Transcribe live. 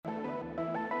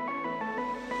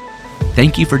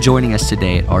Thank you for joining us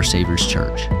today at Our Savior's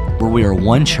Church, where we are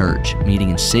one church meeting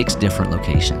in 6 different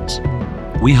locations.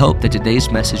 We hope that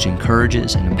today's message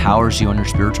encourages and empowers you on your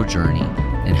spiritual journey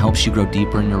and helps you grow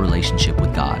deeper in your relationship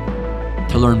with God.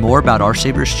 To learn more about Our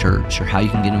Savior's Church or how you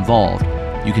can get involved,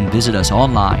 you can visit us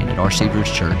online at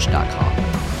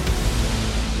oursaviorschurch.com.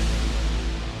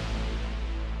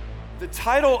 The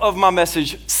title of my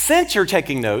message, since you're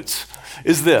taking notes,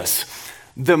 is this: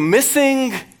 The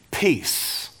Missing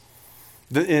Piece.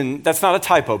 And that's not a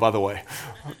typo, by the way.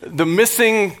 The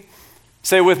missing,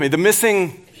 say it with me, the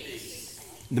missing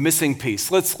piece.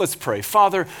 Let's pray.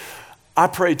 Father, I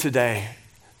pray today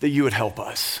that you would help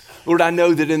us. Lord, I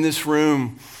know that in this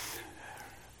room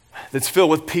that's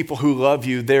filled with people who love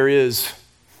you, there's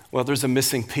a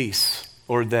missing piece,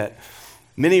 Lord, that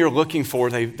many are looking for.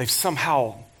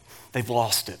 They've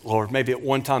lost it, Lord. Maybe at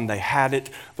one time they had it,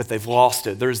 but they've lost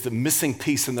it. There's the missing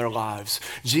piece in their lives.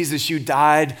 Jesus, you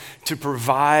died to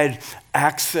provide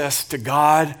access to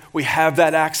God. We have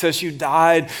that access. You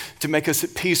died to make us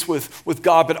at peace with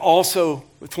God, but also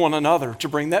with one another, to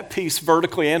bring that peace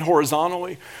vertically and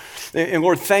horizontally. And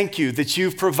Lord, thank you that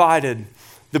you've provided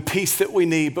the peace that we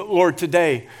need. But Lord,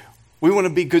 today, we want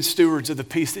to be good stewards of the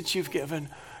peace that you've given.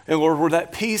 And Lord, where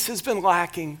that peace has been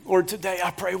lacking, Lord, today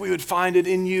I pray we would find it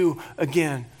in you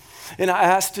again. And I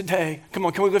ask today, come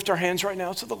on, can we lift our hands right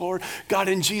now to the Lord? God,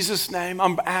 in Jesus' name,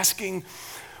 I'm asking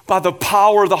by the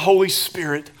power of the Holy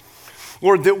Spirit,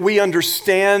 Lord, that we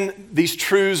understand these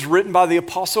truths written by the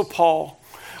Apostle Paul.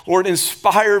 Lord,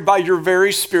 inspired by your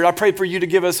very Spirit, I pray for you to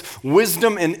give us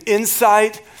wisdom and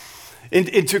insight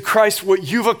into Christ, what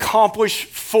you've accomplished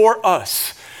for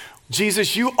us.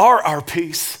 Jesus, you are our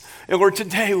peace. And Lord,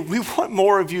 today we want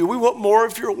more of you. We want more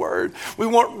of your word. We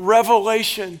want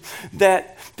revelation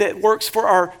that works for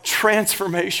our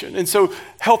transformation. And so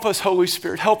help us, Holy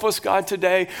Spirit. Help us, God,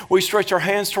 today. We stretch our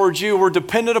hands towards you. We're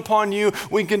dependent upon you.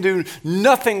 We can do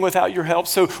nothing without your help.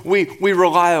 So we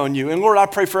rely on you. And Lord, I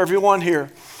pray for everyone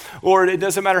here. Lord, it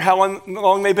doesn't matter how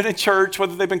long they've been in church,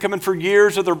 whether they've been coming for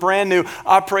years or they're brand new.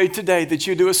 I pray today that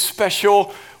you do a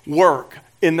special work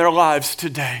in their lives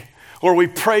today. Lord, we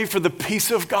pray for the peace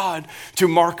of God to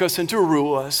mark us and to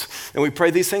rule us. And we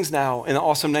pray these things now in the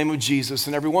awesome name of Jesus.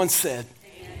 And everyone said,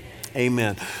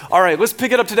 Amen. All right, let's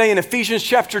pick it up today in Ephesians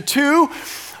chapter 2.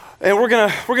 And we're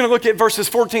gonna look at verses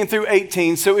 14 through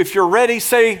 18. So if you're ready,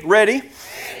 say ready.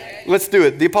 Let's do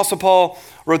it. The Apostle Paul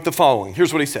wrote the following.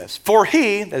 Here's what he says. For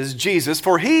he, that is Jesus,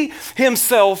 for he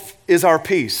himself is our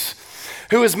peace,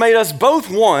 who has made us both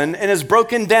one and has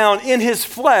broken down in his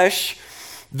flesh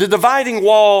the dividing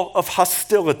wall of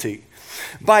hostility,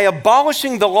 by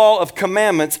abolishing the law of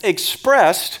commandments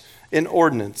expressed in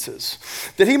ordinances,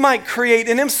 that he might create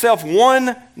in himself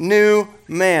one new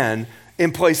man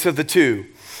in place of the two,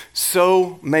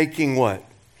 so making what?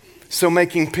 So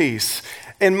making peace,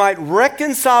 and might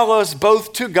reconcile us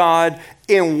both to God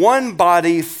in one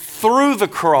body through the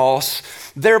cross,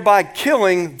 thereby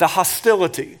killing the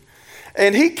hostility.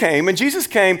 And Jesus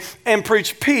came and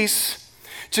preached peace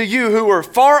to you who are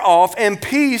far off, and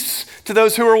peace to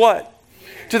those who are what?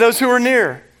 To those who are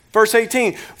near. Verse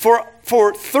 18,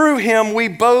 for through him we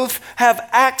both have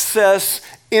access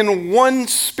in one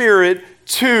spirit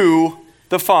to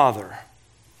the Father.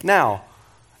 Now,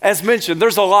 as mentioned,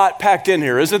 there's a lot packed in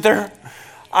here, isn't there?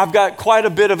 I've got quite a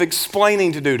bit of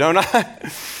explaining to do, don't I?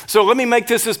 So let me make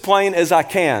this as plain as I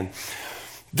can.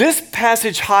 This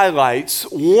passage highlights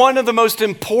one of the most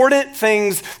important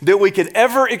things that we could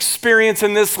ever experience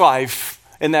in this life,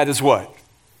 and that is what?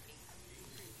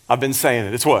 I've been saying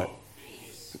it. It's what?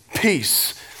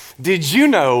 Peace. Did you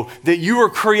know that you were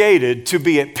created to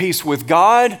be at peace with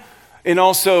God and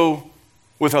also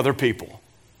with other people?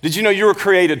 Did you know you were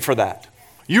created for that?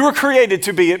 You were created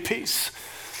to be at peace.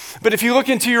 But if you look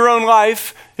into your own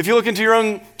life, if you look into your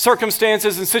own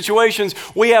circumstances and situations,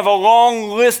 we have a long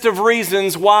list of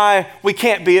reasons why we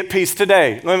can't be at peace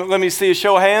today. Let me see a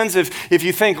show of hands if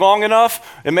you think long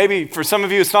enough, and maybe for some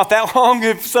of you it's not that long,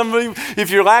 if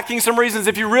you're lacking some reasons,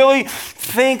 if you really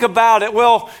think about it,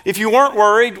 well, if you weren't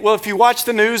worried, well, if you watch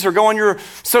the news or go on your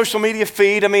social media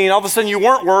feed, all of a sudden you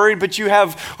weren't worried, but you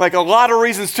have like a lot of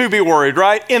reasons to be worried,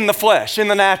 right? In the flesh, in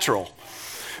the natural.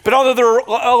 But although there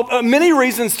are many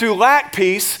reasons to lack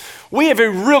peace, we have a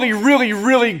really, really,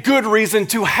 really good reason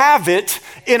to have it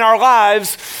in our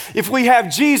lives. If we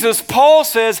have Jesus, Paul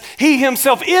says he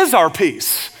himself is our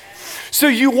peace. So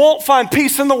you won't find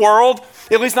peace in the world,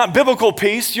 at least not biblical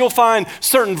peace. You'll find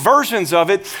certain versions of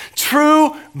it.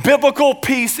 True biblical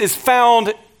peace is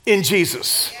found in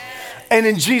Jesus and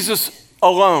in Jesus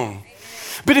alone.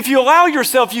 But if you allow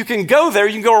yourself, you can go there,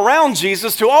 you can go around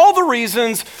Jesus to all the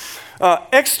reasons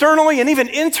externally and even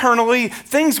internally,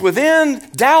 things within,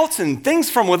 doubts and things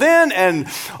from within, and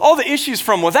all the issues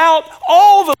from without,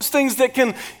 all those things that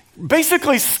can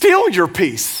basically steal your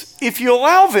peace if you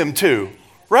allow them to,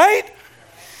 right?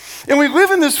 And we live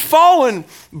in this fallen,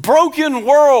 broken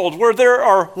world where there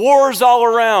are wars all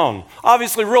around.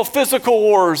 Obviously, real physical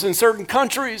wars in certain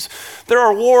countries. There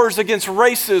are wars against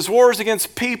races, wars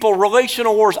against people,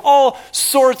 relational wars, all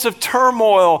sorts of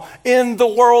turmoil in the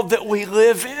world that we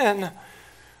live in.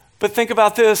 But think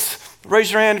about this.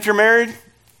 Raise your hand if you're married.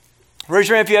 Raise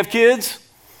your hand if you have kids.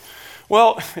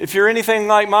 Well, if you're anything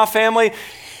like my family,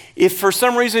 if for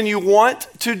some reason you want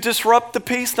to disrupt the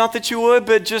peace, not that you would,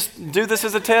 but just do this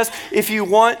as a test. If you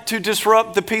want to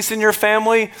disrupt the peace in your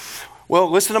family, well,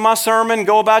 listen to my sermon,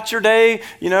 go about your day,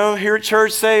 here at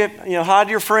church, say, hi to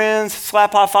your friends,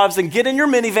 slap high fives, and get in your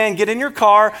minivan, get in your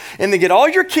car, and then get all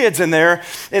your kids in there,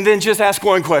 and then just ask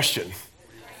one question.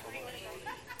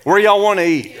 Where y'all want to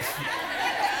eat?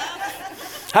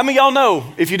 How many of y'all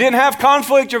know if you didn't have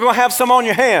conflict, you're going to have some on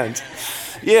your hands?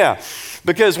 Yeah.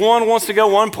 Because one wants to go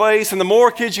one place, and the more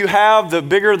kids you have, the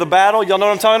bigger the battle. Y'all know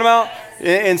what I'm talking about?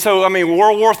 And so,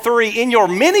 World War III in your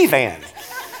minivan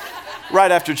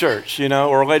right after church,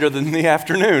 or later in the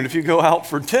afternoon if you go out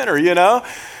for dinner,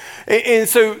 And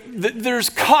so there's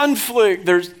conflict,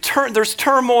 there's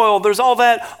turmoil, there's all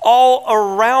that all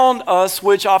around us,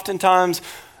 which oftentimes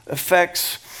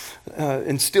affects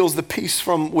and steals the peace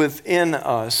from within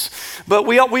us. But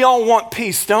we all want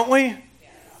peace, don't we?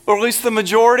 Or at least the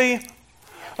majority.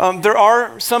 There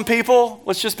are some people,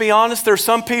 let's just be honest, there are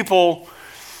some people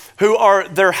who are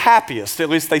their happiest, at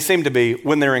least they seem to be,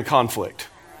 when they're in conflict.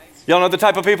 Y'all know the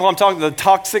type of people I'm talking about, the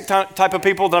toxic type of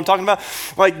people that I'm talking about?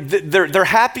 Like they're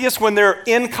happiest when they're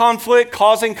in conflict,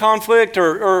 causing conflict,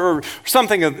 or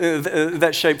something of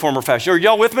that shape, form, or fashion. Are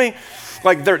y'all with me?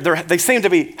 Like they seem to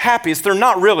be happiest. They're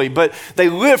not really, but they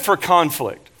live for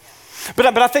conflict.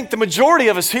 But I think the majority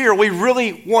of us here, we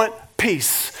really want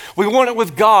peace. We want it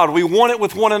with God. We want it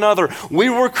with one another. We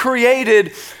were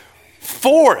created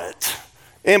for it.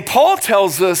 And Paul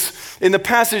tells us in the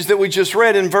passage that we just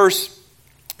read in verse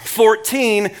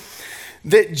 14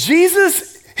 that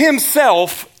Jesus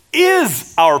himself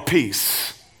is our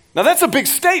peace. Now that's a big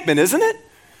statement, isn't it?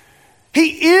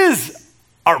 He is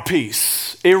our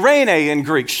peace. Eirene in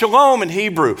Greek, shalom in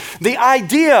Hebrew. The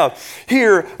idea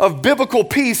here of biblical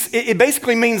peace, it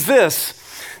basically means this,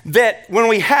 that when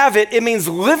we have it, it means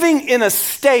living in a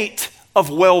state of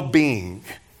well-being.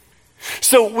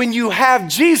 So when you have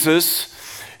Jesus,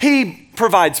 he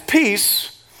provides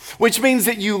peace, which means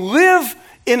that you live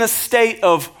in a state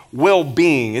of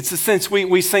well-being. It's the sense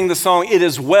we sing the song, it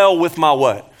is well with my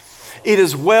what? It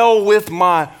is well with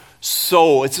my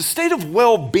soul. It's a state of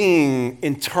well-being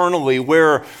internally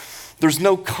where there's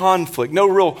no conflict, no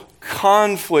real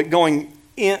conflict going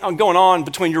on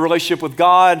between your relationship with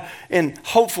God and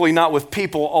hopefully not with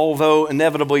people, although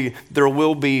inevitably there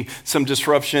will be some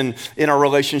disruption in our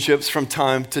relationships from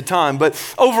time to time. But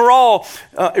overall,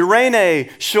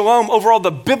 Eirene, shalom, overall the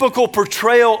biblical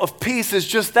portrayal of peace is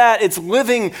just that. It's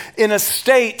living in a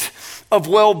state of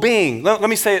well-being. Let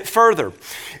me say it further.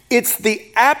 It's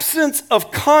the absence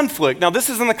of conflict. Now, this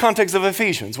is in the context of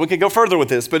Ephesians. We could go further with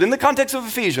this, but in the context of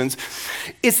Ephesians,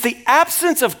 it's the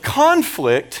absence of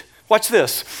conflict, watch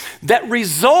this, that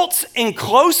results in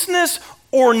closeness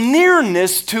or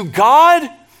nearness to God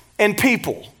and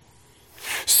people.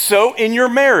 So in your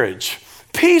marriage,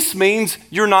 peace means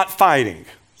you're not fighting.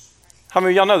 How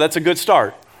many of y'all know that's a good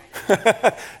start?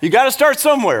 You got to start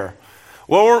somewhere.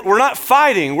 Well, we're not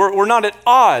fighting. We're not at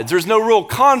odds. There's no real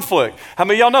conflict. How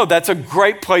many of y'all know that's a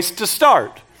great place to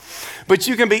start? But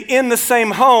you can be in the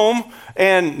same home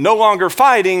and no longer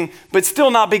fighting, but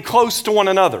still not be close to one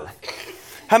another.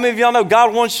 How many of y'all know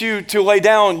God wants you to lay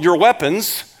down your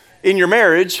weapons in your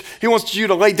marriage? He wants you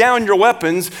to lay down your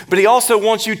weapons, but he also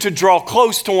wants you to draw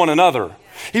close to one another.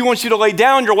 He wants you to lay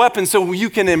down your weapons so you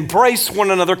can embrace one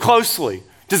another closely.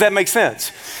 Does that make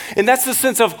sense? And that's the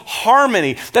sense of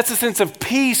harmony. That's the sense of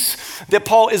peace that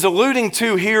Paul is alluding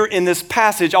to here in this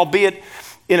passage, albeit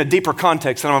in a deeper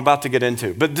context that I'm about to get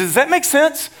into. But does that make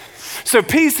sense? So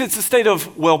peace, it's a state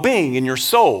of well-being in your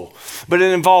soul, but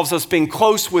it involves us being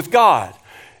close with God.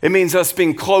 It means us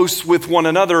being close with one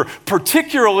another,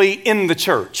 particularly in the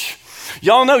church.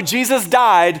 Y'all know Jesus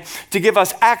died to give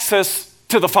us access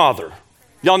to the Father.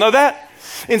 Y'all know that?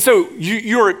 And so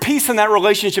you're at peace in that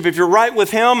relationship. If you're right with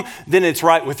him, then it's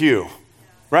right with you,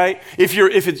 right?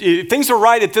 If things are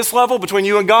right at this level between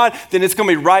you and God, then it's going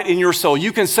to be right in your soul.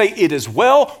 You can say, it is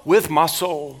well with my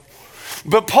soul.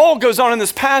 But Paul goes on in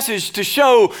this passage to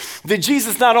show that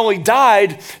Jesus not only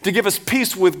died to give us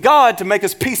peace with God, to make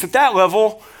us peace at that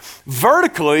level,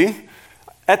 vertically,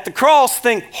 at the cross,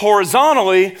 think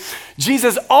horizontally,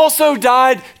 Jesus also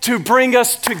died to bring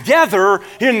us together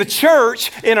in the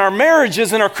church, in our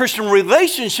marriages, in our Christian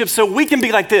relationships, so we can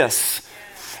be like this.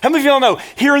 How many of y'all know,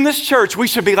 here in this church, we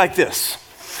should be like this?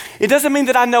 It doesn't mean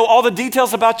that I know all the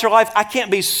details about your life. I can't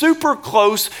be super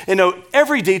close and know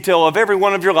every detail of every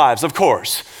one of your lives, of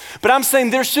course. But I'm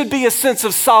saying there should be a sense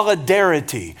of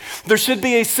solidarity. There should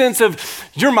be a sense of,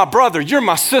 you're my brother, you're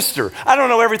my sister. I don't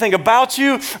know everything about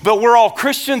you, but we're all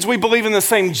Christians. We believe in the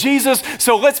same Jesus.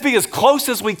 So let's be as close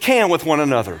as we can with one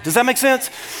another. Does that make sense?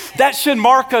 That should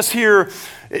mark us here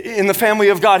in the family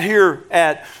of God here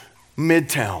at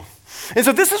Midtown. And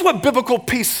so this is what biblical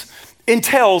peace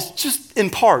entails, just in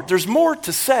part. There's more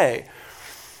to say,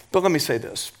 but let me say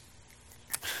this.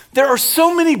 There are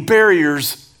so many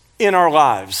barriers in our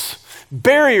lives,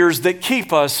 barriers that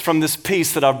keep us from this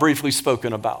peace that I've briefly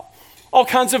spoken about. All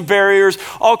kinds of barriers,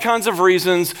 all kinds of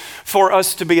reasons for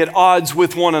us to be at odds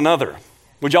with one another.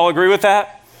 Would y'all agree with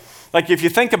that? Like if you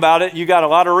think about it, you got a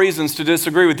lot of reasons to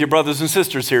disagree with your brothers and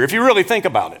sisters here, if you really think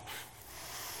about it.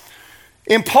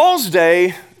 In Paul's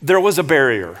day, there was a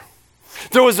barrier.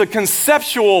 There was a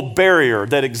conceptual barrier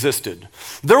that existed.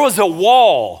 There was a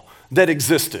wall that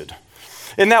existed.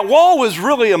 And that wall was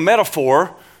really a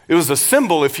metaphor. It was a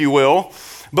symbol, if you will.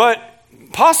 But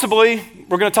possibly,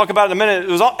 we're going to talk about it in a minute,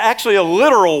 it was actually a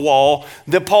literal wall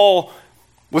that Paul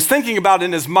was thinking about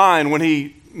in his mind when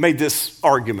he made this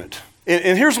argument.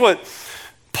 And here's what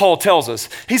Paul tells us.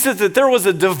 He says that there was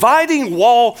a dividing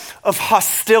wall of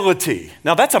hostility.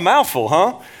 Now that's a mouthful,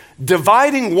 huh?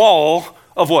 Dividing wall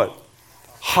of what?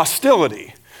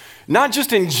 Hostility. Not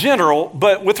just in general,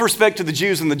 but with respect to the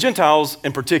Jews and the Gentiles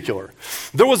in particular.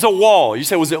 There was a wall. You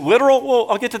say, was it literal? Well,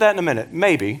 I'll get to that in a minute.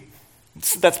 Maybe.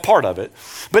 That's part of it.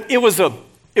 But it was a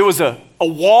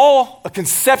wall, a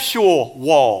conceptual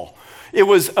wall. It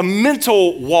was a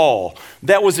mental wall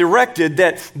that was erected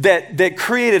that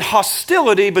created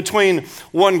hostility between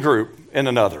one group and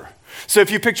another. So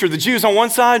if you picture the Jews on one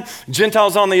side,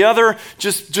 Gentiles on the other,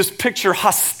 just picture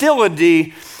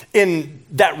hostility in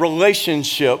that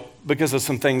relationship because of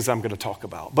some things I'm going to talk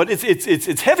about. But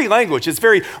it's heavy language. It's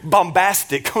very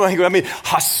bombastic language. I mean,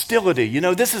 hostility.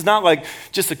 This is not like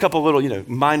just a couple little,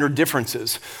 minor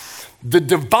differences. The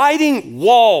dividing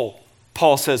wall,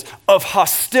 Paul says, of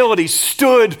hostility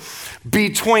stood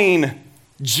between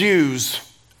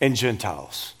Jews and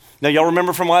Gentiles. Now, y'all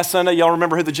remember from last Sunday? Y'all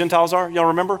remember who the Gentiles are? Y'all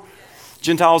remember?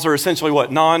 Gentiles are essentially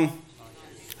what?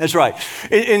 That's right.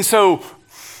 And so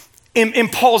in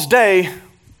Paul's day,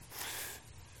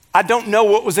 I don't know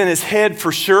what was in his head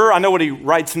for sure. I know what he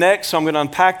writes next, so I'm going to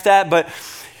unpack that. But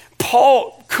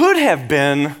Paul could have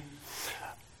been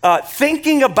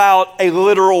thinking about a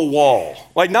literal wall,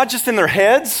 like not just in their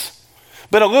heads,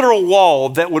 but a literal wall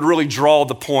that would really draw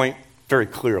the point very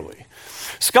clearly.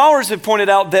 Scholars have pointed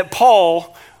out that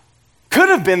Paul could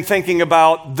have been thinking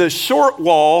about the short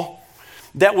wall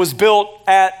that was built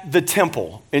at the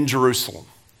temple in Jerusalem.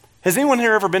 Has anyone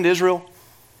here ever been to Israel?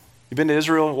 You've been to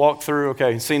Israel, walked through,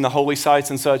 okay, seen the holy sites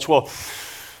and such? Well,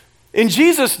 in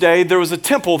Jesus' day, there was a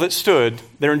temple that stood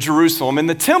there in Jerusalem, and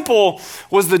the temple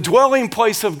was the dwelling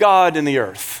place of God in the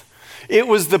earth. It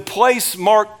was the place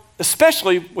marked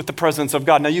especially with the presence of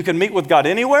God. Now, you can meet with God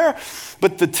anywhere,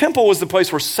 but the temple was the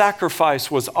place where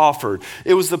sacrifice was offered.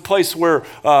 It was the place where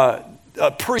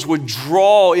a priest would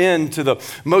draw into the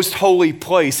most holy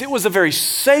place. It was a very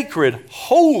sacred,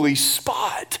 holy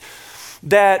spot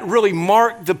that really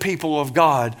marked the people of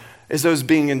God as those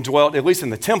being indwelt, at least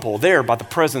in the temple, there by the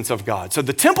presence of God. So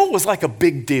the temple was like a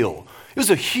big deal. It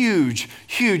was a huge,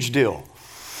 huge deal.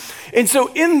 And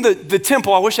so in the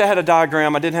temple, I wish I had a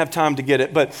diagram. I didn't have time to get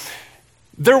it, but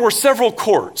there were several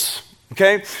courts,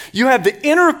 okay? You had the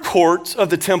inner courts of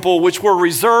the temple, which were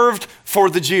reserved for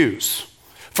the Jews,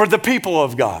 for the people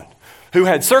of God, who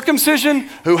had circumcision,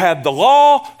 who had the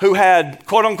law, who had,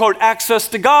 quote unquote, access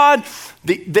to God.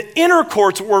 The inner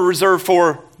courts were reserved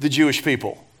for the Jewish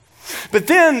people. But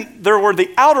then there were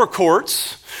the outer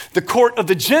courts, the court of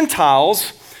the Gentiles,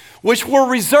 which were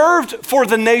reserved for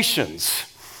the nations,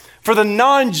 for the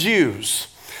non-Jews.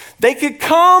 They could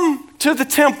come to the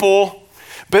temple,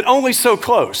 but only so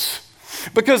close,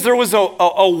 because there was a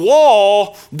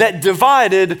wall that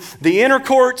divided the inner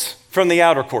courts from the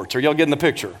outer courts. Are y'all getting the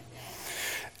picture?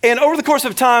 And over the course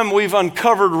of time, we've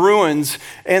uncovered ruins,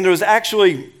 and there was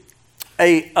actually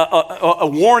a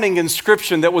warning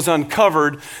inscription that was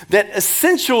uncovered that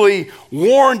essentially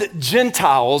warned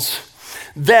Gentiles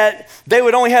that they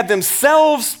would only have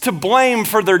themselves to blame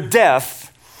for their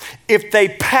death if they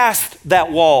passed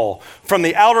that wall from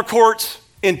the outer courts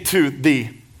into the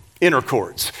inner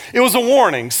courts. It was a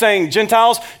warning saying,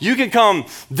 Gentiles, you can come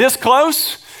this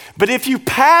close, but if you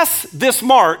pass this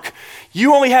mark,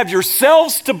 you only have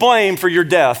yourselves to blame for your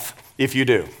death if you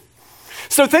do.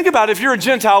 So think about it. If you're a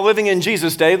Gentile living in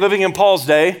Jesus' day, living in Paul's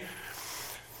day,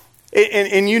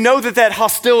 and you know that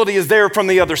hostility is there from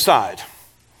the other side.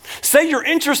 Say you're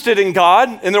interested in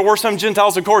God, and there were some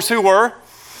Gentiles, of course, who were,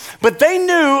 but they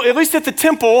knew, at least at the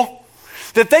temple,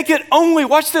 that they could only,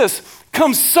 watch this,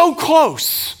 come so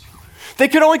close. They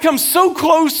could only come so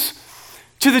close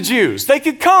to the Jews. They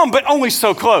could come, but only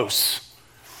so close.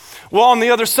 Well, on the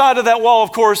other side of that wall,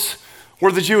 of course,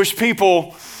 were the Jewish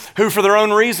people who, for their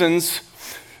own reasons,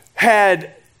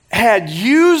 had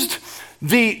used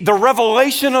the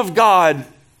revelation of God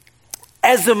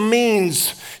as a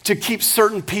means to keep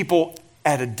certain people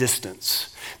at a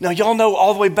distance. Now, y'all know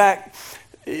all the way back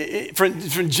from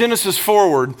Genesis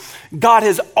forward, God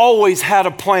has always had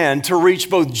a plan to reach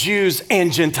both Jews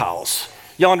and Gentiles.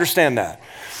 Y'all understand that?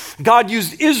 God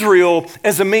used Israel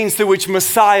as a means through which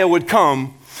Messiah would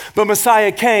come, but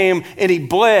Messiah came and he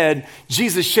bled.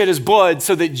 Jesus shed his blood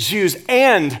so that Jews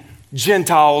and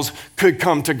Gentiles could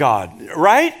come to God,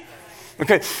 right?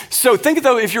 Okay, so think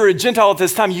though, if you're a Gentile at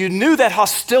this time, you knew that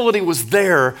hostility was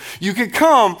there. You could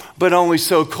come, but only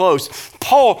so close.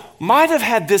 Paul might have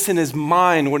had this in his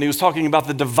mind when he was talking about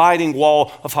the dividing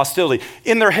wall of hostility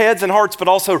in their heads and hearts, but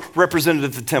also represented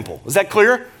at the temple. Is that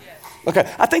clear? Yes.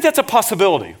 Okay, I think that's a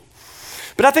possibility.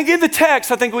 But I think in the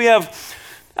text, I think we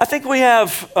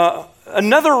have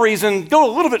another reason, go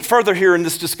a little bit further here in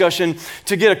this discussion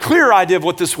to get a clear idea of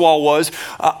what this wall was.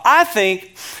 I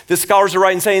think the scholars are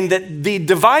right in saying that the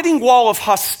dividing wall of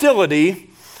hostility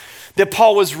that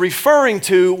Paul was referring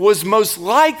to was most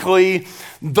likely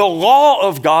the law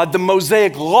of God, the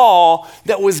Mosaic law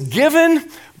that was given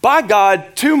by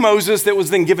God to Moses that was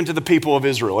then given to the people of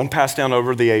Israel and passed down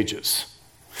over the ages.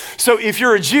 So if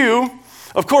you're a Jew,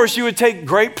 of course, you would take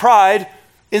great pride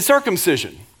in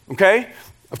circumcision, okay?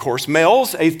 Of course,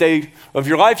 males, 8th day of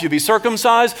your life, you'd be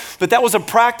circumcised, but that was a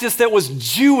practice that was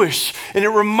Jewish, and it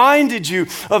reminded you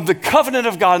of the covenant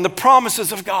of God and the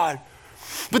promises of God.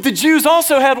 But the Jews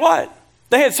also had what?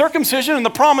 They had circumcision and the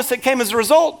promise that came as a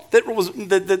result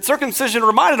that circumcision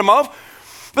reminded them of,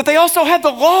 but they also had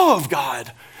the law of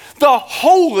God, the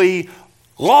holy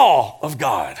law of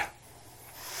God,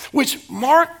 which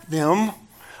marked them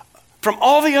from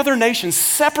all the other nations,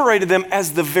 separated them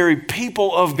as the very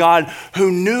people of God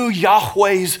who knew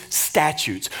Yahweh's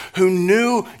statutes, who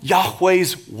knew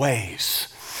Yahweh's ways.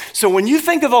 So when you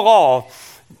think of the law,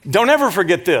 don't ever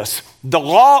forget this. The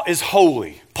law is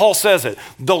holy. Paul says it.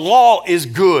 The law is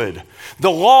good. The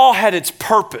law had its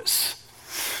purpose.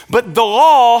 But the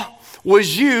law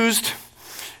was used,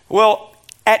 well,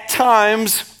 at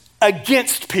times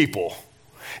against people.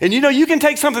 And you can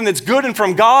take something that's good and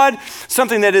from God,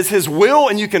 something that is his will,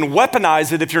 and you can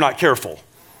weaponize it if you're not careful.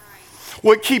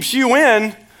 What keeps you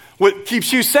in, what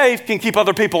keeps you safe can keep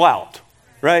other people out,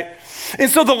 right? And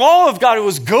so the law of God, it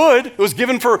was good. It was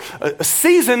given for a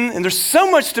season, and there's so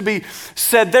much to be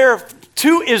said there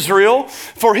to Israel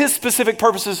for his specific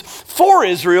purposes for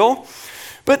Israel.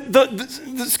 But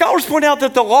the scholars point out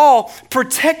that the law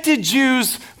protected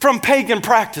Jews from pagan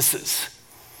practices.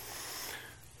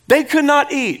 They could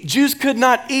not eat. Jews could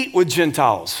not eat with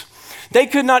Gentiles. They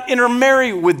could not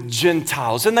intermarry with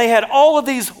Gentiles. And they had all of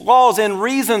these laws and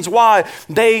reasons why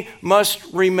they must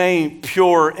remain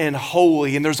pure and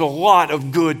holy. And there's a lot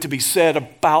of good to be said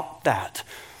about that.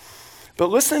 But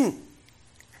listen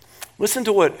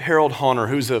to what Harold Honor,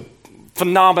 who's a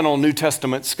phenomenal New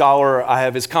Testament scholar. I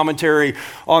have his commentary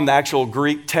on the actual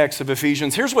Greek text of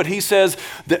Ephesians. Here's what he says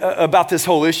about this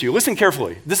whole issue. Listen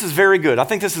carefully. This is very good. I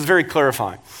think this is very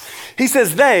clarifying. He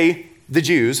says they, the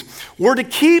Jews, were to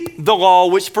keep the law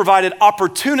which provided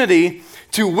opportunity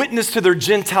to witness to their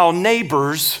Gentile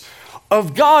neighbors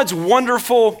of God's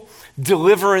wonderful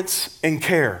deliverance and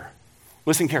care.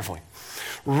 Listen carefully.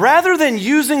 Rather than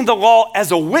using the law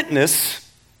as a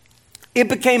witness, it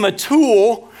became a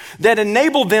tool that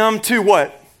enabled them to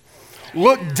what?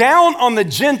 Look down on the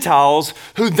Gentiles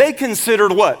who they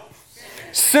considered what?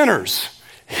 Sinners.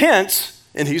 Hence,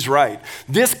 and he's right,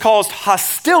 this caused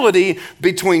hostility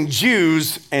between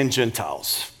Jews and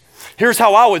Gentiles. Here's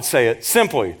how I would say it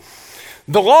simply.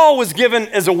 The law was given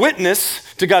as a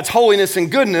witness to God's holiness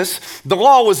and goodness. The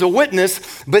law was a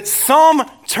witness, but some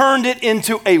turned it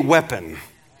into a weapon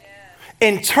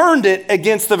and turned it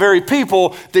against the very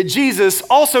people that Jesus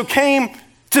also came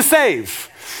to save.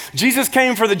 Jesus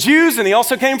came for the Jews and he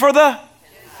also came for the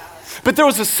But there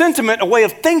was a sentiment, a way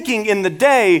of thinking in the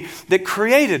day that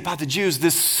created by the Jews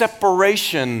this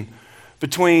separation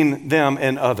between them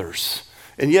and others.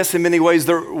 And yes, in many ways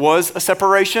there was a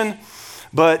separation,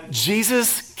 but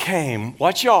Jesus came,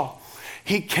 watch y'all,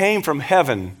 he came from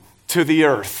heaven to the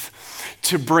earth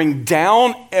to bring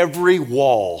down every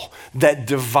wall that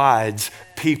divides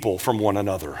people from one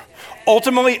another.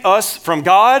 Ultimately us from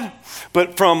God,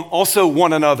 but from also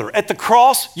one another. At the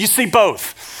cross, you see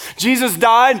both. Jesus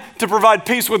died to provide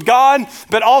peace with God,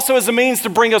 but also as a means to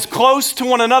bring us close to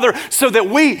one another so that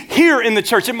we here in the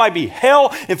church, it might be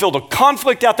hell and filled with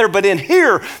conflict out there, but in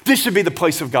here, this should be the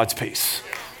place of God's peace.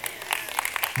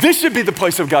 This should be the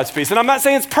place of God's peace. And I'm not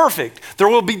saying it's perfect. There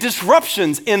will be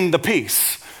disruptions in the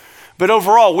peace. But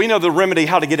overall, we know the remedy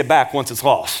how to get it back once it's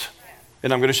lost.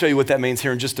 And I'm going to show you what that means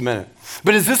here in just a minute.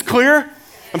 But is this clear?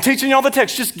 I'm teaching you all the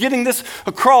text. Just getting this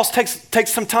across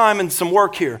takes some time and some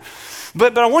work here.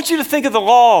 But I want you to think of the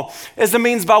law as the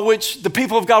means by which the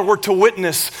people of God were to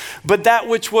witness. But that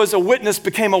which was a witness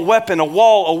became a weapon, a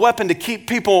wall, a weapon to keep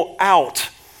people out.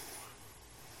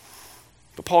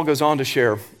 But Paul goes on to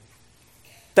share,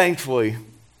 thankfully,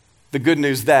 the good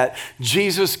news that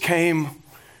Jesus came.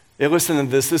 And listen to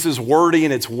this. This is wordy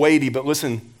and it's weighty, but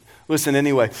listen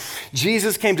anyway.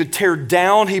 Jesus came to tear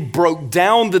down, he broke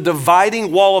down the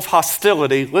dividing wall of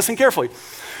hostility, listen carefully,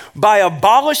 by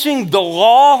abolishing the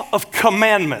law of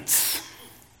commandments.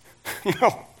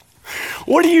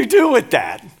 What do you do with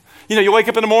that? You wake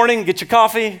up in the morning, get your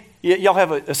coffee. Y'all have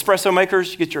espresso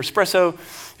makers. You get your espresso,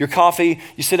 your coffee.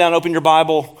 You sit down, open your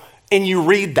Bible, and you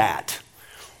read that.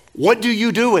 What do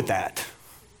you do with that?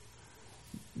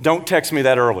 Don't text me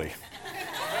that early.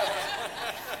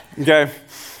 Okay?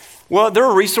 Well, there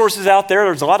are resources out there.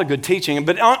 There's a lot of good teaching.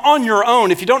 But on your own,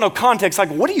 if you don't know context, like,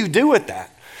 what do you do with that?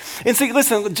 And see,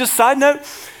 listen, just side note,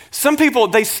 some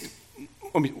people,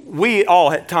 we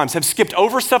all at times have skipped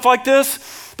over stuff like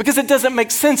this because it doesn't make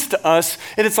sense to us.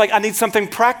 And it's like, I need something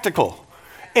practical.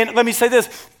 And let me say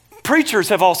this, preachers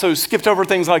have also skipped over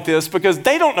things like this because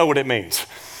they don't know what it means.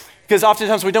 Because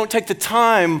oftentimes we don't take the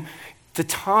time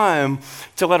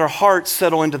to let our hearts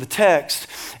settle into the text.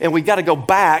 And we got to go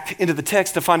back into the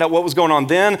text to find out what was going on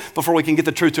then before we can get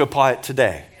the truth to apply it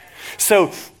today.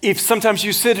 So if sometimes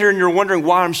you sit here and you're wondering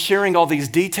why I'm sharing all these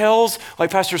details,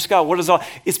 like Pastor Scott,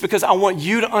 it's because I want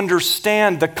you to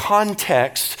understand the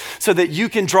context so that you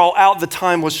can draw out the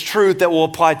timeless truth that will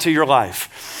apply to your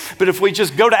life. But if we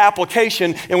just go to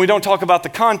application and we don't talk about the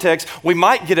context, we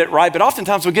might get it right, but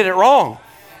oftentimes we get it wrong.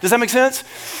 Does that make sense?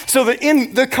 So that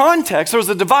in the context, there was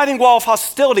a dividing wall of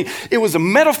hostility. It was a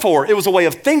metaphor. It was a way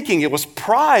of thinking. It was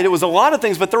pride. It was a lot of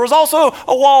things. But there was also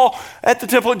a wall at the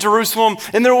temple at Jerusalem.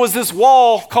 And there was this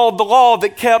wall called the law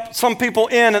that kept some people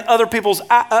in and other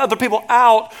people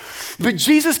out. But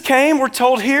Jesus came, we're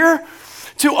told here,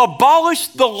 to abolish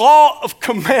the law of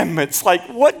commandments. Like,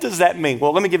 what does that mean?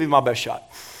 Well, let me give you my best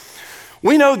shot.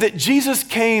 We know that Jesus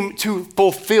came to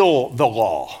fulfill the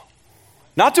law.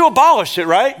 Not to abolish it,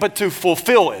 right? But to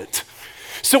fulfill it.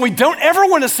 So we don't ever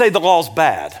want to say the law's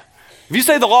bad. If you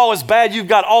say the law is bad, you've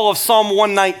got all of Psalm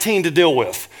 119 to deal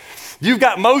with. You've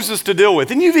got Moses to deal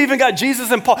with. And you've even got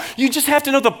Jesus and Paul. You just have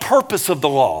to know the purpose of the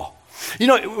law.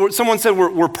 Someone said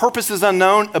where purpose is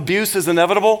unknown, abuse is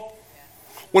inevitable.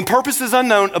 When purpose is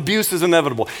unknown, abuse is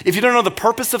inevitable. If you don't know the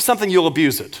purpose of something, you'll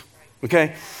abuse it.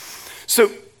 Okay? So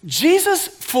Jesus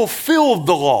fulfilled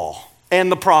the law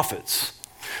and the prophets.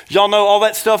 Y'all know all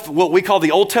that stuff, what we call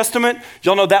the Old Testament?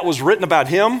 Y'all know that was written about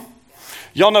him?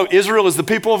 Y'all know Israel is the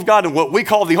people of God, and what we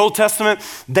call the Old Testament,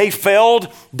 they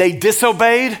failed, they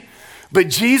disobeyed, but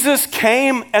Jesus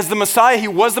came as the Messiah. He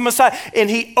was the Messiah, and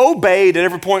he obeyed at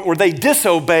every point where they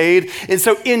disobeyed. And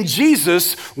so in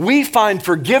Jesus, we find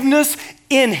forgiveness.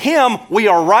 In him, we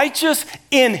are righteous.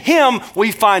 In him,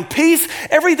 we find peace.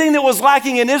 Everything that was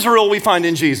lacking in Israel, we find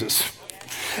in Jesus.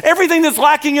 Everything that's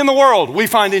lacking in the world, we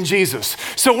find in Jesus.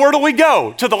 So where do we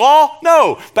go? To the law?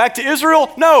 No. Back to Israel?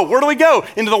 No. Where do we go?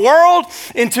 Into the world?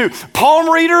 Into palm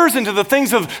readers? Into the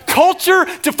things of culture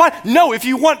to find? No. If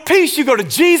you want peace, you go to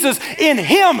Jesus. In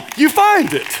him, you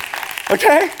find it.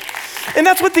 Okay? And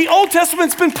that's what the Old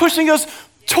Testament's been pushing us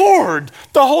toward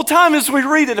the whole time as we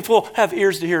read it, if we'll have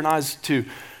ears to hear and eyes to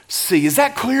see. Is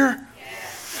that clear?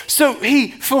 So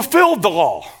he fulfilled the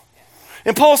law.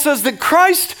 And Paul says that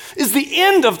Christ is the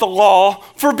end of the law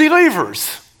for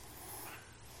believers,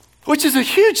 which is a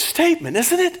huge statement,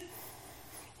 isn't it?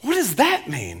 What does that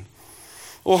mean?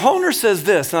 Well, Honer says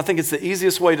this, and I think it's the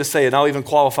easiest way to say it, and I'll even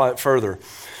qualify it further.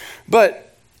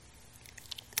 But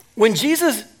when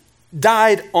Jesus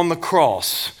died on the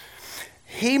cross,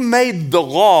 he made the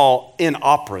law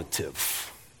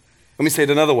inoperative. Let me say it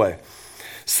another way.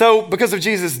 So because of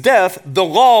Jesus' death, the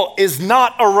law is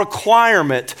not a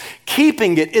requirement.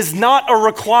 Keeping it is not a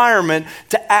requirement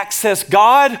to access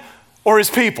God or his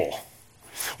people.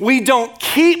 We don't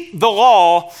keep the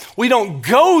law. We don't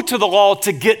go to the law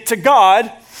to get to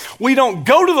God. We don't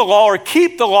go to the law or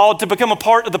keep the law to become a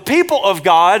part of the people of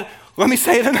God. Let me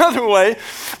say it another way.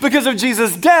 Because of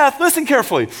Jesus' death, listen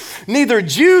carefully, neither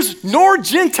Jews nor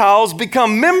Gentiles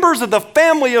become members of the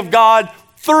family of God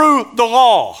through the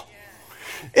law.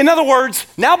 In other words,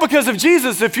 now because of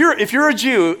Jesus, if you're a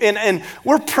Jew, and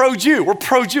we're pro-Jew, we're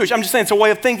pro-Jewish. I'm just saying it's a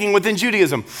way of thinking within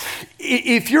Judaism.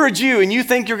 If you're a Jew and you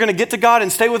think you're going to get to God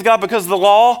and stay with God because of the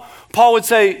law, Paul would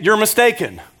say you're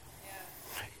mistaken.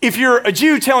 If you're a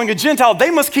Jew telling a Gentile they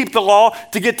must keep the law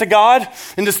to get to God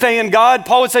and to stay in God,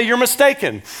 Paul would say you're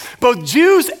mistaken. Both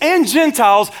Jews and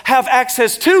Gentiles have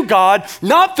access to God,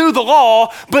 not through the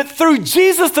law, but through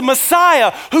Jesus the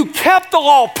Messiah, who kept the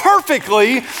law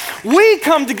perfectly. We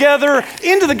come together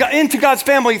into God's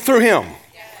family through him.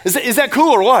 Is that cool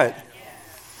or what?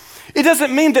 It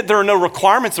doesn't mean that there are no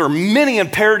requirements. There are many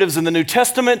imperatives in the New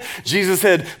Testament. Jesus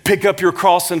said, pick up your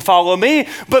cross and follow me.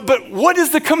 But what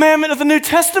is the commandment of the New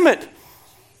Testament?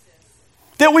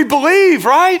 That we believe,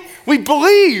 right? We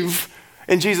believe.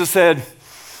 And Jesus said,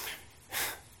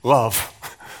 love.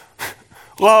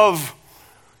 Love.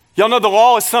 Y'all know the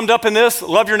law is summed up in this.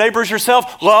 Love your neighbors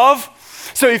yourself. Love.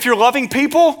 So if you're loving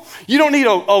people, you don't need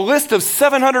a list of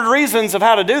 700 reasons of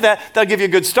how to do that. That'll give you a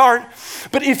good start.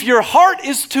 But if your heart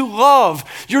is to love,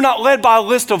 you're not led by a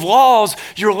list of laws.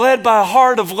 You're led by a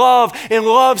heart of love. And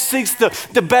love seeks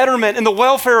the betterment and the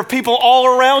welfare of people all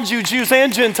around you, Jews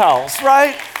and Gentiles,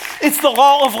 right? It's the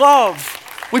law of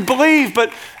love. We believe,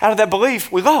 but out of that belief,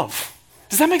 we love.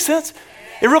 Does that make sense?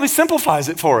 It really simplifies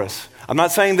it for us. I'm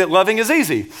not saying that loving is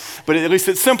easy, but at least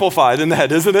it's simplified in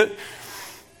that, isn't it?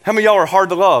 How many of y'all are hard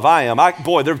to love? I am.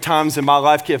 Boy, there are times in my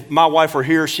life, if my wife were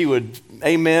here, she would,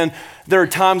 amen. There are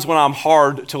times when I'm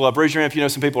hard to love. Raise your hand if you know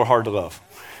some people are hard to love.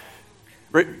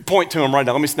 Point to them right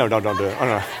now. No, don't do it. Oh,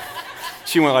 no.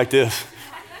 She went like this.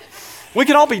 We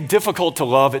can all be difficult to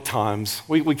love at times.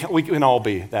 We can all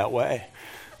be that way.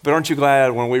 But aren't you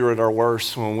glad when we were at our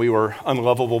worst, when we were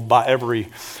unlovable by every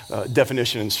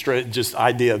definition and just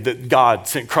idea that God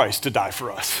sent Christ to die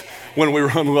for us? When we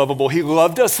were unlovable, he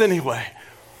loved us anyway.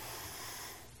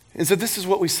 And so this is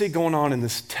what we see going on in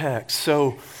this text.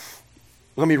 So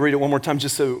let me read it one more time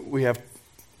just so we have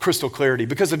crystal clarity.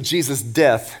 Because of Jesus'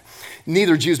 death,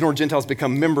 neither Jews nor Gentiles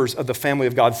become members of the family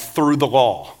of God through the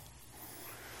law.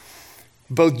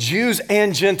 Both Jews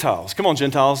and Gentiles, come on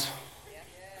Gentiles,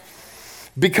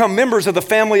 become members of the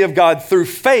family of God through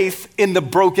faith in the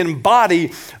broken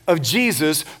body of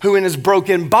Jesus, who in his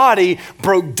broken body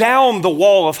broke down the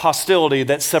wall of hostility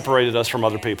that separated us from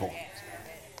other people.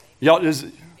 Y'all,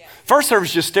 first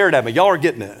service just stared at me. Y'all are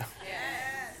getting it.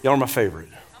 Y'all are my favorite.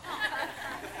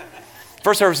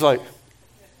 First service is like,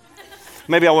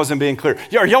 maybe I wasn't being clear.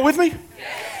 Are y'all with me?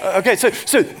 Okay, so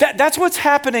that's what's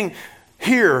happening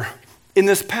here in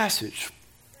this passage.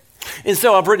 And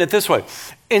so I've written it this way.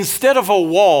 Instead of a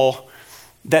wall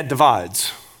that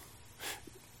divides,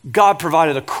 God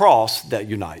provided a cross that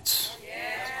unites.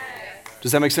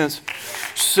 Does that make sense?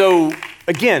 So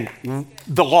again,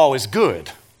 the law is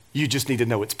good. You just need to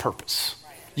know its purpose.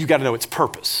 You got to know its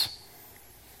purpose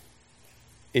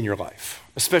in your life,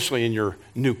 especially in your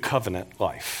new covenant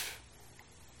life.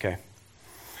 Okay?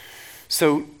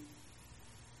 So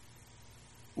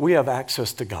we have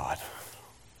access to God.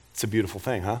 It's a beautiful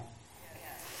thing, huh?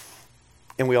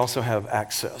 And we also have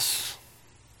access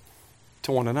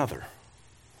to one another,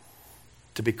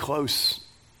 to be close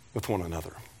with one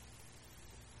another.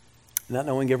 Not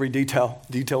knowing every detail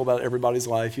about everybody's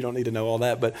life, you don't need to know all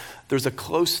that, but there's a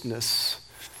closeness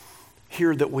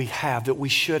here that we have, that we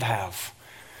should have,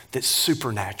 that's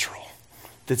supernatural,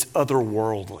 that's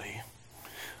otherworldly,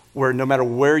 where no matter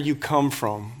where you come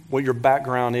from, what your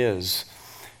background is,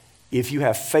 if you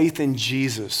have faith in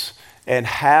Jesus and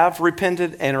have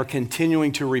repented and are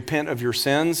continuing to repent of your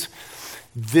sins,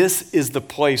 this is the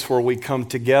place where we come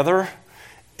together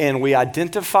and we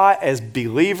identify as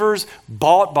believers,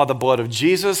 bought by the blood of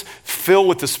Jesus, filled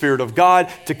with the Spirit of God,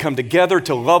 to come together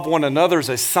to love one another as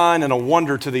a sign and a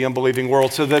wonder to the unbelieving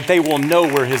world, so that they will know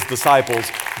we're his disciples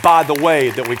by the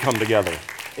way that we come together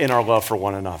in our love for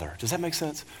one another. Does that make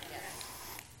sense?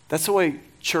 That's the way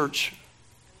church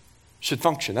should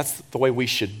function. That's the way we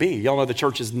should be. Y'all know the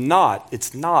church is not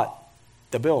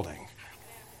the building.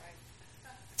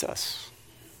 It's us.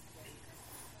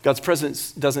 God's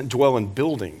presence doesn't dwell in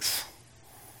buildings.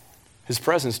 His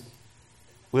presence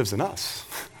lives in us.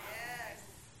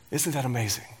 Isn't that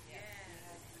amazing?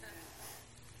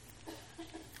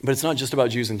 But it's not just about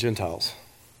Jews and Gentiles.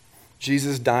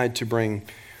 Jesus died to bring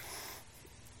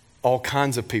all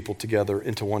kinds of people together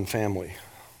into one family.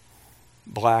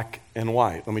 black and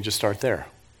white. Let me just start there.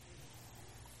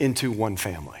 Into one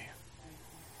family.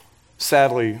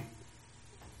 Sadly,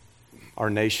 our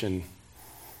nation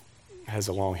has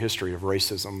a long history of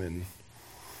racism, and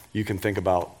you can think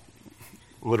about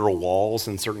literal walls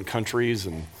in certain countries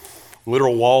and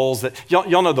literal walls that,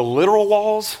 y'all know the literal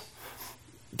walls?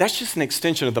 That's just an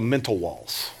extension of the mental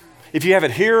walls. If you have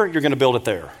it here, you're gonna build it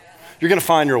there. You're gonna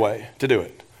find your way to do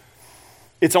it.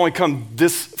 It's only come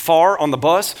this far on the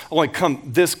bus, only come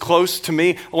this close to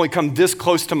me, only come this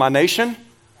close to my nation.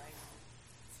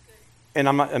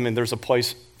 And there's a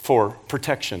place for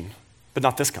protection, but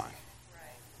not this kind.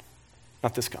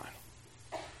 Not this kind.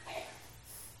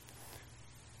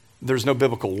 There's no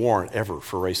biblical warrant ever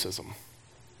for racism.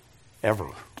 Ever.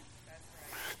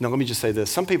 Now, let me just say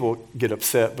this. Some people get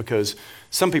upset because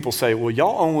some people say, well,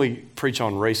 y'all only preach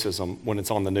on racism when it's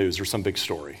on the news or some big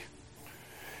story.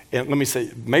 And let me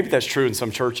say, maybe that's true in some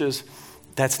churches.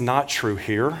 That's not true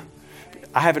here.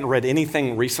 I haven't read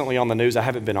anything recently on the news. I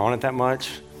haven't been on it that much.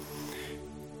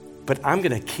 But I'm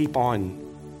going to keep on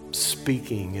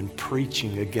speaking and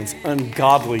preaching against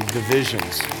ungodly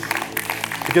divisions.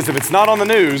 Because if it's not on the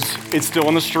news, it's still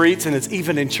on the streets and it's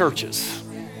even in churches.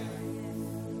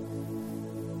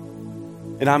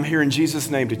 And I'm here in Jesus'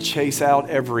 name to chase out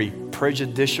every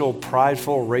prejudicial,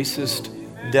 prideful, racist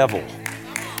devil.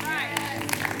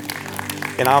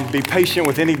 And I'll be patient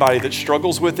with anybody that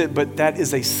struggles with it, but that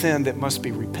is a sin that must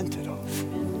be repented of.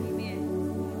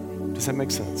 Does that make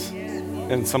sense?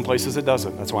 In some places it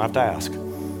doesn't. That's why I have to ask.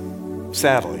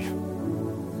 Sadly.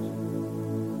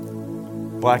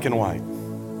 Black and white.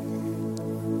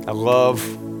 I love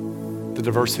the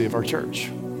diversity of our church.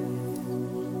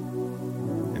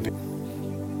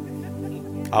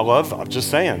 I'm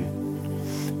just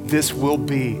saying, this will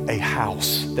be a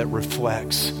house that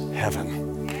reflects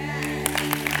heaven.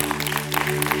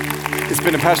 It's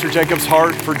been in Pastor Jacob's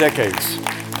heart for decades.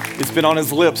 It's been on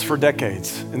his lips for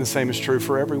decades. And the same is true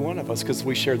for every one of us because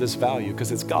we share this value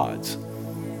because it's God's.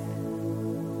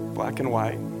 Black and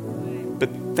white. But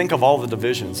think of all the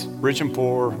divisions, rich and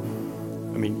poor,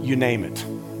 you name it.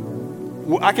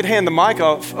 I could hand the mic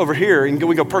off over here and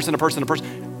we go person to person to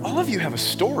person. All of you have a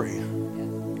story.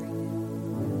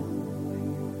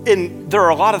 And there are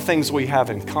a lot of things we have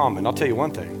in common. I'll tell you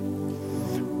one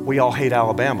thing. We all hate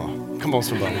Alabama. Come on,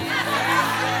 somebody.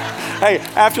 Hey,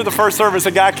 after the first service,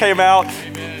 a guy came out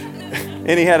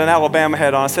and he had an Alabama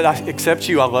hat on. I said, I accept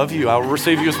you. I love you. I will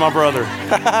receive you as my brother.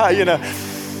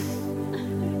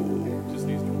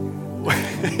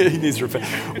 He needs to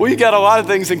repent. We got a lot of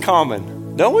things in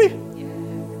common, don't we?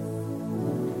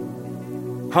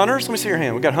 Hunters? Let me see your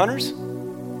hand. We got hunters?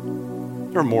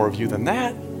 There are more of you than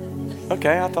that.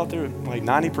 Okay, I thought there were like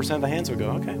 90% of the hands would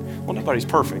go, okay. Well, nobody's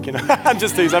perfect, I'm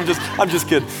just teasing, I'm just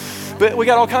kidding. But we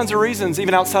got all kinds of reasons,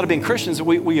 even outside of being Christians, that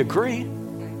we agree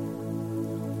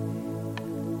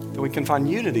that we can find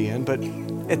unity in, but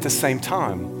at the same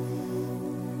time,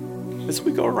 as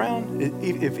we go around,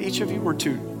 if each of you were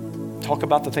to talk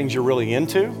about the things you're really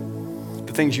into,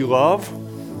 the things you love,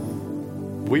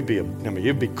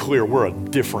 it'd be clear we're a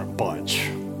different bunch.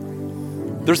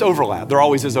 There's overlap, there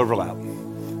always is overlap.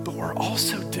 But we're all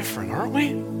so different, aren't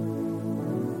we?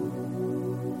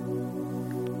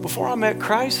 Before I met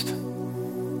Christ,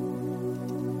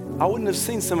 I wouldn't have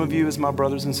seen some of you as my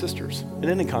brothers and sisters in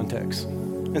any context.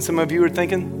 And some of you are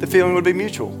thinking the feeling would be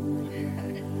mutual.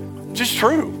 Just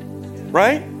true,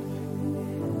 right?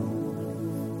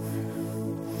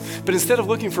 But instead of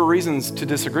looking for reasons to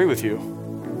disagree with you,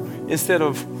 instead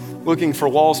of looking for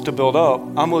walls to build up,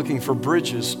 I'm looking for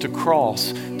bridges to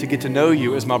cross to get to know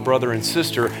you as my brother and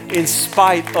sister in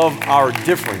spite of our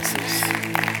differences.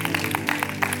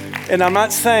 And I'm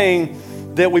not saying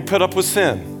that we put up with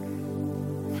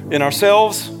sin in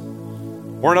ourselves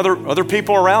or in other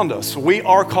people around us. We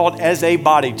are called as a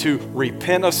body to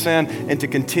repent of sin and to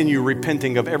continue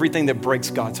repenting of everything that breaks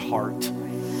God's heart.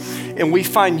 And we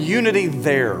find unity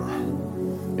there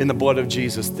in the blood of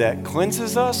Jesus that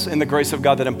cleanses us and the grace of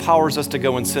God that empowers us to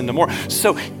go and sin no more.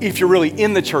 So if you're really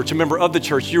in the church, a member of the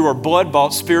church, you are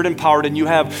blood-bought, spirit-empowered, and you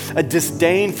have a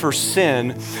disdain for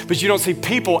sin, but you don't see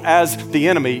people as the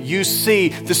enemy. You see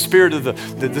the spirit of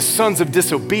the sons of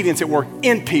disobedience at work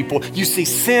in people. You see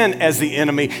sin as the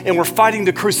enemy, and we're fighting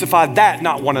to crucify that,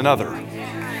 not one another,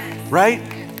 right?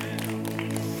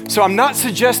 So I'm not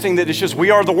suggesting that it's just we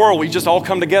are the world, we just all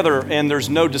come together and there's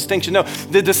no distinction. No,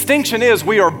 the distinction is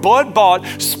we are blood-bought,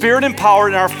 spirit-empowered,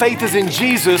 and our faith is in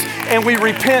Jesus, and we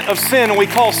repent of sin, and we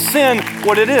call sin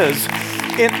what it is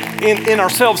in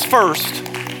ourselves first.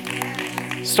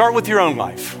 Start with your own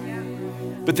life.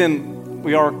 But then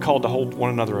we are called to hold one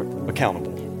another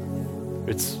accountable.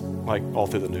 It's like all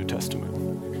through the New Testament.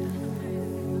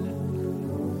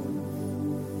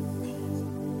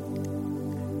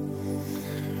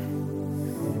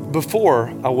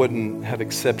 Before, I wouldn't have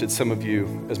accepted some of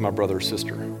you as my brother or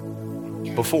sister.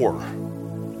 Before.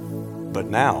 But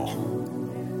now,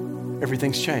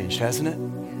 everything's changed, hasn't it?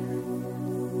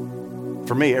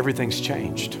 For me, everything's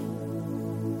changed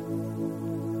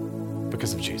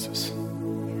because of Jesus.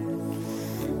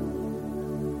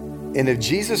 And if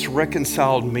Jesus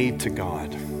reconciled me to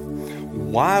God,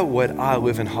 why would I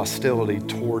live in hostility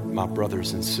toward my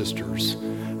brothers and sisters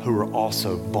who are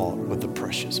also bought with the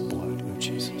precious blood of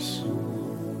Jesus?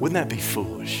 Wouldn't that be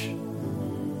foolish?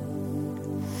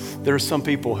 There are some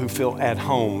people who feel at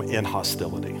home in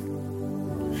hostility.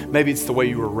 Maybe it's the way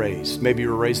you were raised. Maybe you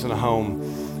were raised in a home,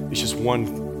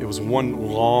 it was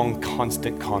one long,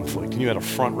 constant conflict, and you had a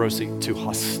front row seat to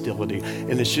hostility.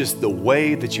 And it's just the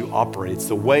way that you operate. It's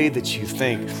the way that you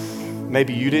think.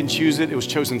 Maybe you didn't choose it. It was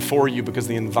chosen for you because of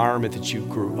the environment that you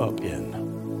grew up in.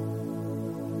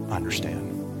 I understand.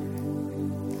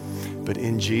 But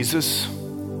in Jesus,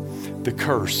 the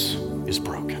curse is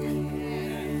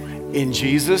broken. In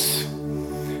Jesus,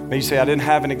 maybe you say, I didn't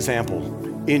have an example.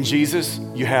 In Jesus,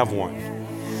 you have one.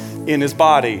 In his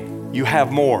body, you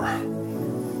have more.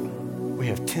 We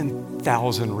have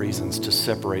 10,000 reasons to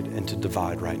separate and to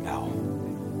divide right now.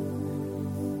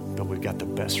 But we've got the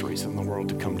best reason in the world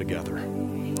to come together.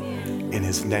 And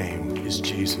his name is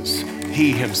Jesus.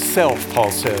 He himself,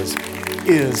 Paul says,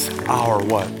 is our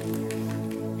what?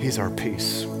 He's our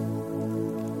peace.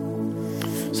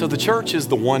 So the church is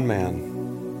the one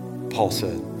man, Paul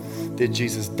said, that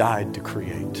Jesus died to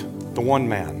create. The one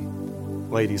man.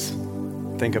 Ladies,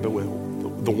 think of it with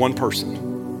the one person.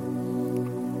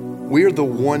 We are the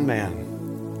one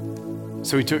man.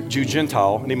 So he took Jew,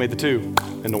 Gentile, and he made the two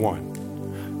into one.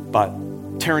 By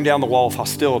tearing down the wall of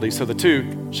hostility, so the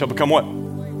two shall become what?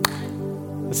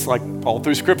 It's like all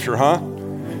through Scripture, huh?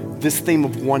 This theme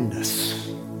of oneness.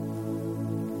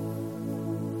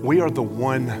 We are the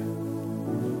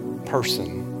one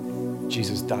person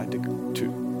Jesus died to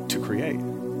create.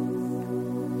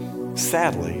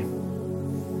 Sadly,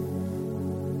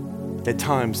 at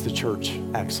times the church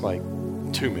acts like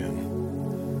two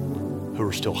men who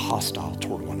are still hostile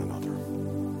toward one another.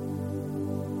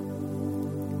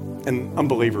 And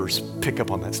unbelievers pick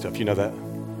up on that stuff. You know that?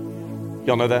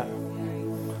 Y'all know that?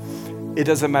 It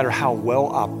doesn't matter how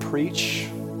well I preach.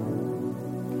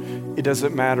 It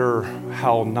doesn't matter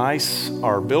how nice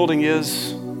our building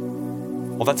is.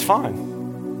 Well, that's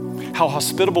fine. How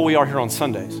hospitable we are here on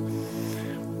Sundays.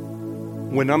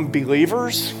 When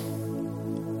unbelievers,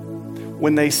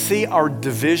 when they see our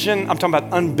division, I'm talking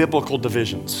about unbiblical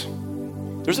divisions.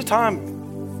 There's a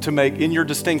time to make, in your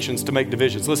distinctions, to make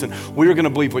divisions. Listen, we are going to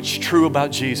believe what's true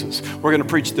about Jesus. We're going to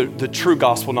preach the true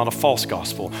gospel, not a false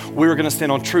gospel. We're going to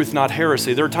stand on truth, not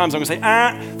heresy. There are times I'm going to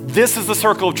say, this is the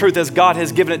circle of truth as God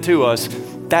has given it to us.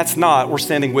 That's not, we're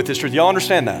standing with this truth. Y'all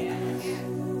understand that?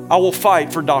 I will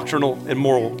fight for doctrinal and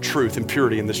moral truth and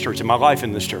purity in this church, in my life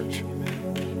in this church.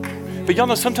 But y'all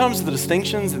know sometimes the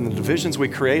distinctions and the divisions we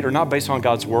create are not based on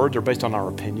God's word, they're based on our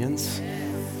opinions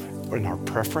or in our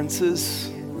preferences.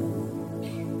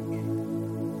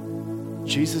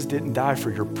 Jesus didn't die for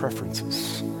your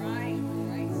preferences.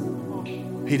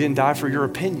 He didn't die for your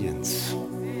opinions.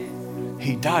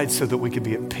 He died so that we could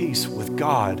be at peace with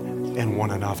God and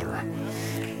one another.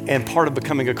 And part of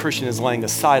becoming a Christian is laying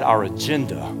aside our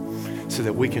agenda so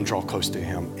that we can draw close to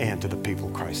him and to the people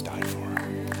Christ died for.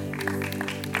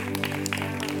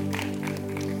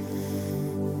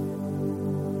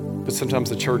 But sometimes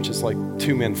the church is like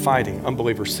two men fighting.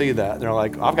 Unbelievers see that. They're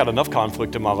like, I've got enough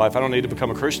conflict in my life. I don't need to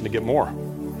become a Christian to get more.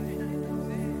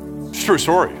 It's a true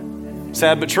story.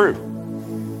 Sad but true.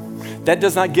 That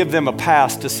does not give them a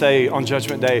pass to say on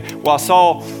Judgment Day, well, I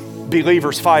saw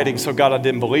believers fighting, so God, I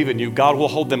didn't believe in you. God will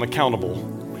hold them accountable.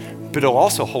 But he'll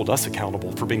also hold us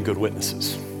accountable for being good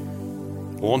witnesses.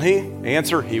 Won't he?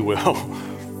 Answer, he will.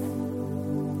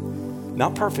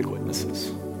 Not perfect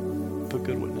witnesses, but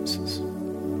good witnesses.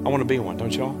 I want to be one,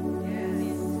 don't y'all?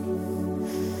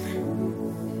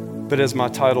 But as my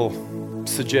title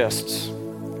suggests,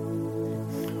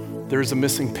 there's a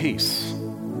missing piece.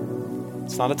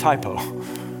 It's not a typo.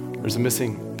 There's a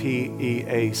missing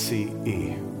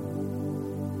P-E-A-C-E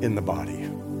in the body.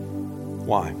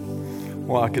 Why?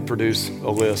 Well, I could produce a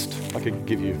list. I could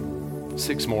give you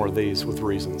 6 more of these with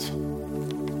reasons.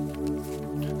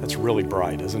 That's really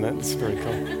bright, isn't it? It's very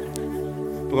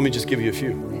cool. But let me just give you a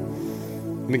few.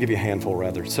 Let me give you a handful,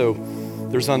 rather. So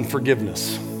there's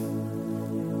unforgiveness.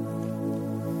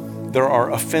 There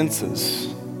are offenses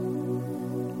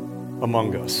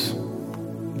among us.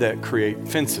 that create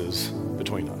fences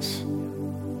between us.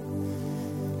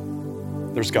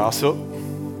 There's gossip,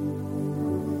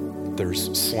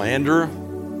 there's slander,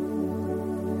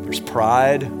 there's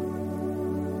pride,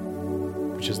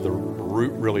 which is the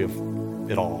root really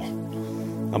of it all.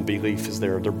 Unbelief is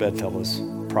there, they're bedfellows.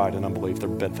 Pride and unbelief, they're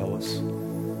bedfellows.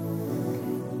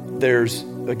 There's,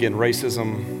 again,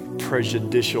 racism,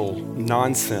 prejudicial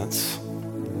nonsense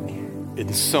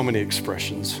in so many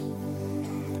expressions.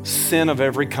 Sin of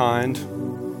every kind.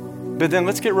 But then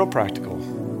let's get real practical.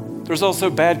 There's also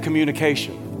bad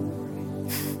communication.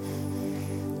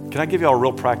 Can I give y'all a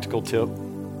real practical tip?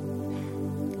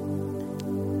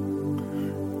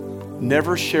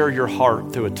 Never share your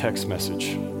heart through a text message.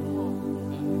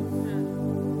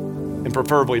 And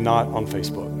preferably not on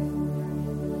Facebook.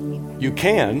 You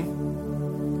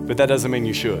can, but that doesn't mean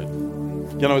you should.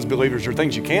 You know, as believers, there are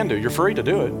things you can do. You're free to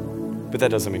do it, but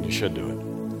that doesn't mean you should do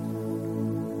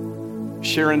it.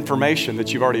 Share information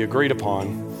that you've already agreed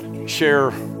upon.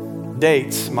 Share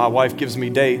dates. My wife gives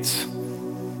me dates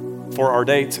for our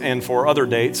dates and for other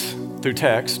dates through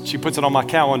text. She puts it on my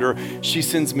calendar. She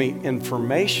sends me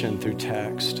information through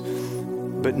text,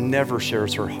 but never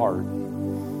shares her heart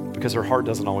because her heart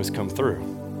doesn't always come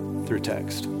through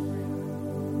text.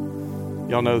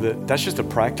 Y'all know that that's just a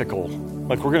practical,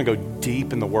 like we're gonna go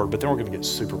deep in the word, but then we're gonna get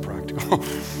super practical.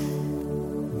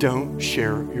 Don't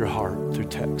share your heart through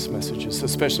text messages,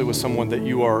 especially with someone that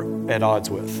you are at odds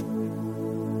with.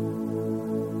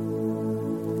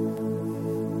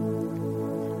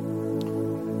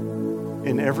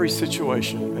 In every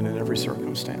situation and in every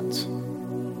circumstance,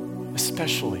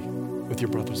 especially with your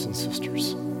brothers and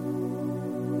sisters,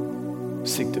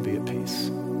 seek to be at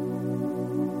peace.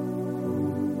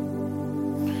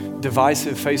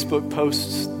 Divisive Facebook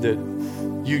posts that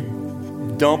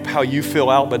you dump how you feel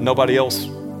out, but nobody else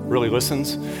really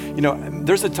listens. You know,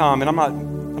 there's a time, and I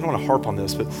don't want to harp on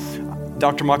this, but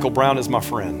Dr. Michael Brown is my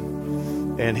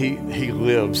friend, and he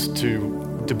lives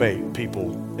to debate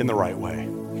people in the right way.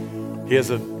 He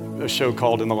has a show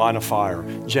called In the Line of Fire.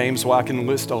 James Wacken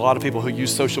lists a lot of people who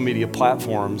use social media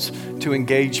platforms to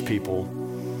engage people,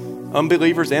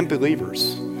 unbelievers and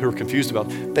believers who are confused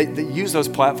about it. They use those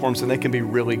platforms and they can be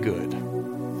really good.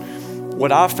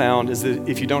 What I've found is that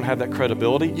if you don't have that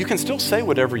credibility, you can still say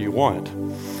whatever you want.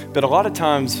 But a lot of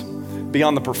times,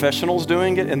 beyond the professionals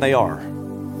doing it, and they are,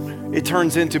 it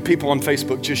turns into people on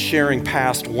Facebook just sharing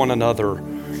past one another,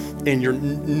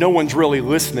 and no one's really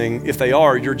listening. If they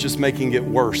are, you're just making it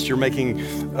worse. You're making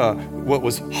what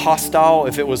was hostile,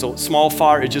 if it was a small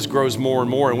fire, it just grows more and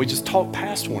more, and we just talk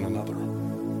past one another.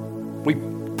 We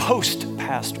post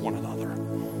past one another.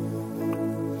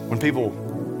 When people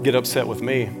get upset with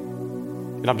me,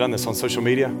 and I've done this on social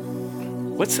media,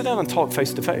 let's sit down and talk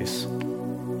face to face.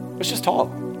 Let's just talk.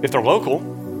 If they're local,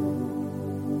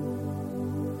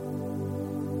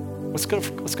 let's go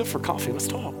for coffee. Let's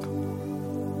talk.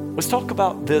 Let's talk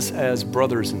about this as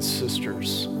brothers and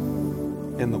sisters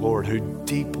in the Lord who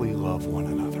deeply love one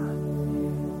another.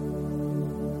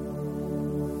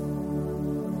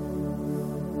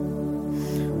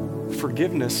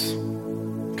 Forgiveness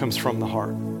comes from the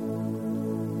heart,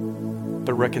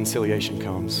 but reconciliation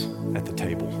comes at the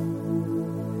table.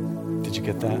 Did you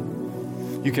get that?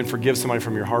 You can forgive somebody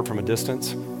from your heart from a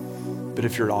distance, but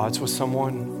if you're at odds with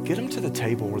someone, get them to the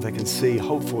table where they can see,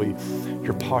 hopefully,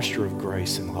 your posture of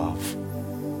grace and love.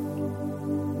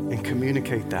 And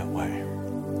communicate that way.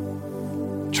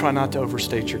 Try not to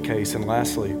overstate your case. And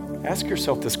lastly, ask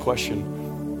yourself this question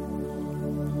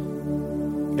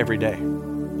every day.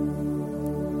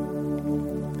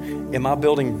 Am I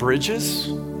building bridges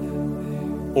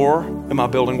or am I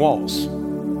building walls?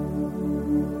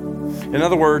 In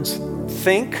other words,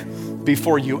 think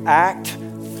before you act,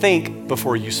 think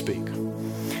before you speak.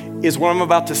 Is what I'm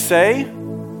about to say,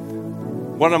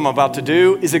 what I'm about to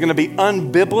do, is it going to be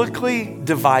unbiblically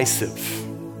divisive?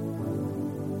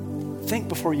 Think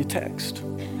before you text.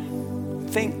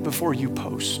 Think before you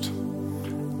post.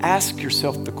 Ask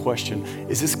yourself the question,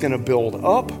 is this going to build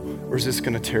up or is this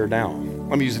going to tear down?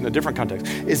 I'm using a different context.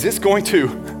 Is this going to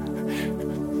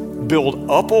build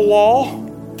up a wall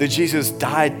that Jesus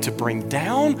died to bring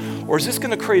down? Or is this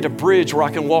going to create a bridge where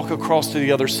I can walk across to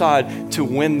the other side to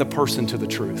win the person to the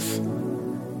truth?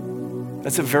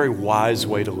 That's a very wise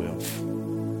way to live.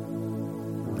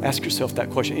 Ask yourself that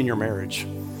question in your marriage.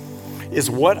 Is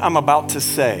what I'm about to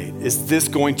say, is this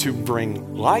going to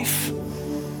bring life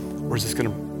or is this going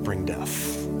to bring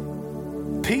death?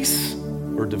 Peace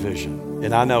or division?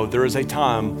 And I know there's a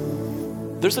time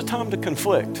to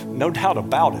conflict, no doubt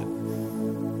about it.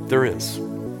 There is.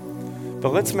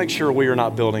 But let's make sure we are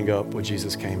not building up what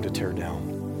Jesus came to tear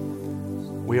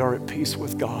down. we are at peace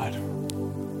with God.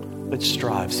 Let's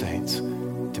strive, saints,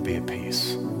 to be at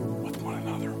peace.